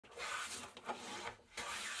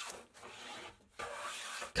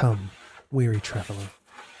Come, weary traveller,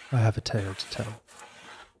 I have a tale to tell.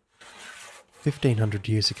 1500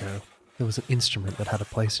 years ago, there was an instrument that had a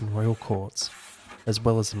place in royal courts, as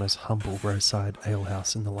well as the most humble roadside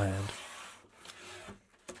alehouse in the land.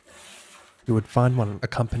 You would find one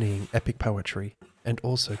accompanying epic poetry and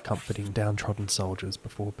also comforting downtrodden soldiers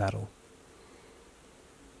before battle.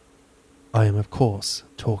 I am, of course,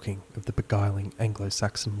 talking of the beguiling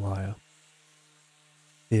Anglo-Saxon lyre.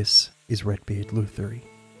 This is Redbeard Lutherie.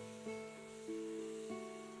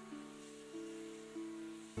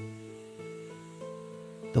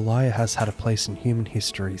 The lyre has had a place in human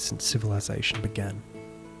history since civilization began.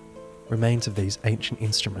 Remains of these ancient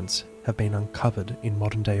instruments have been uncovered in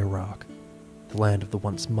modern-day Iraq, the land of the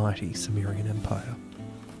once mighty Sumerian Empire.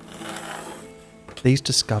 These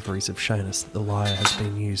discoveries have shown us that the lyre has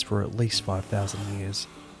been used for at least 5,000 years,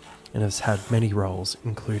 and has had many roles,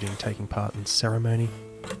 including taking part in ceremony,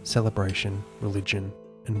 celebration, religion,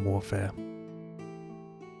 and warfare.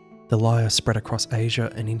 The lyre spread across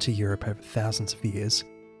Asia and into Europe over thousands of years,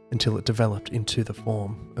 until it developed into the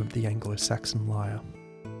form of the Anglo-Saxon lyre.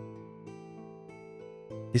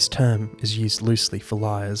 This term is used loosely for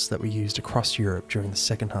lyres that were used across Europe during the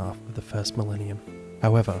second half of the first millennium.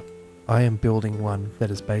 However, I am building one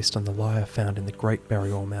that is based on the lyre found in the Great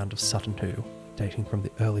Burial Mound of Sutton Hoo, dating from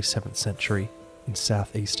the early 7th century in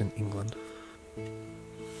southeastern England.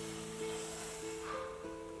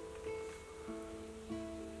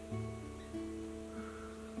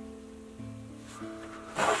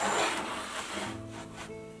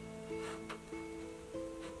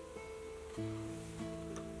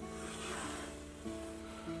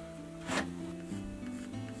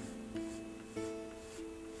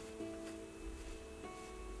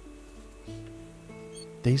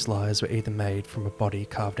 These lyres were either made from a body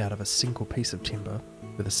carved out of a single piece of timber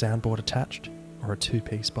with a soundboard attached, or a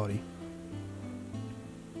two-piece body.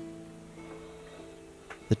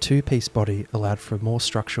 The two-piece body allowed for more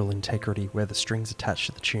structural integrity where the strings attached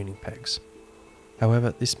to the tuning pegs.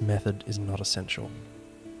 However, this method is not essential.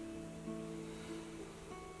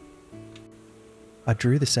 I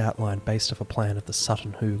drew this outline based off a plan of the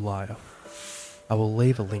Sutton Hoo lyre. I will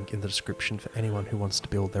leave a link in the description for anyone who wants to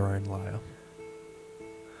build their own lyre.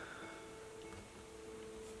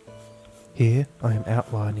 Here I am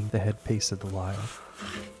outlining the headpiece of the lyre.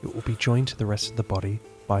 It will be joined to the rest of the body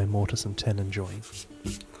by a mortise and tenon join.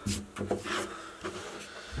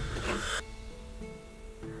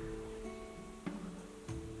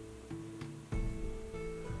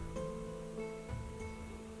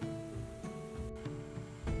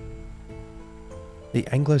 The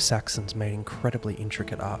Anglo-Saxons made incredibly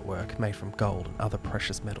intricate artwork made from gold and other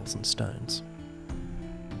precious metals and stones.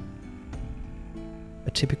 A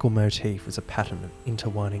typical motif was a pattern of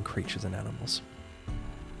intertwining creatures and animals.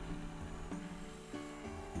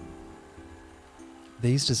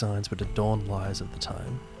 These designs would adorn lyres of the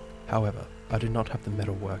time. However, I do not have the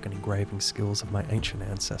metalwork and engraving skills of my ancient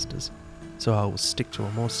ancestors, so I will stick to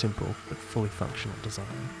a more simple but fully functional design.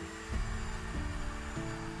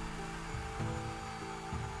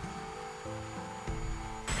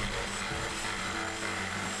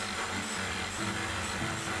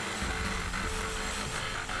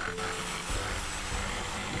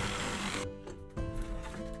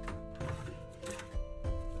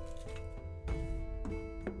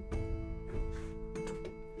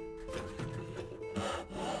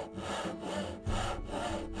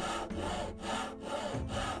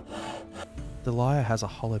 The lyre has a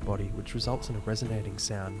hollow body which results in a resonating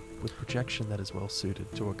sound with projection that is well suited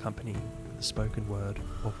to accompany the spoken word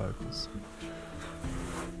or vocals.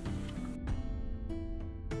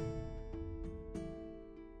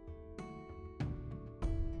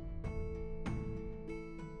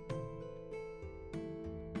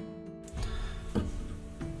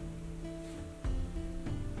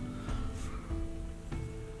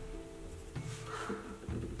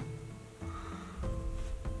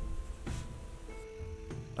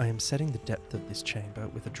 I am setting the depth of this chamber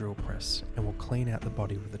with a drill press and will clean out the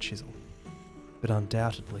body with a chisel. But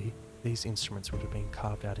undoubtedly, these instruments would have been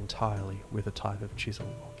carved out entirely with a type of chisel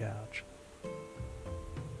or gouge.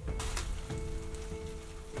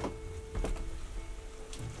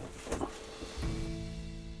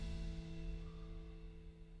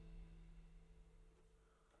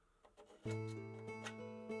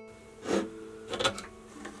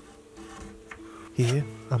 Here,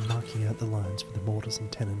 I'm marking out the lines for the mortise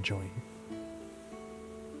and tenon join.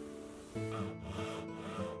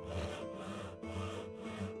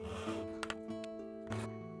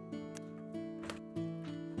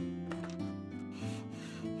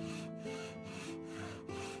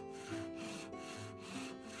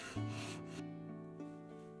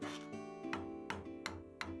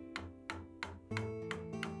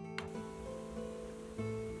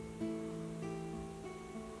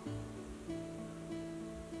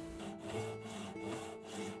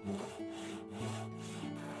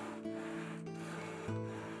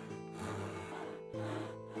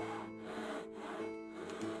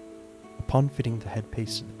 Upon fitting the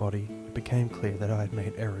headpiece to the body, it became clear that I had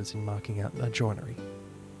made errors in marking out my joinery.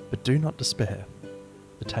 But do not despair.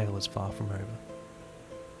 The tale is far from over.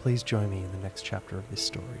 Please join me in the next chapter of this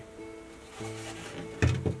story.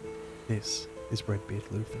 This is Redbeard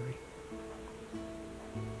Lutherie.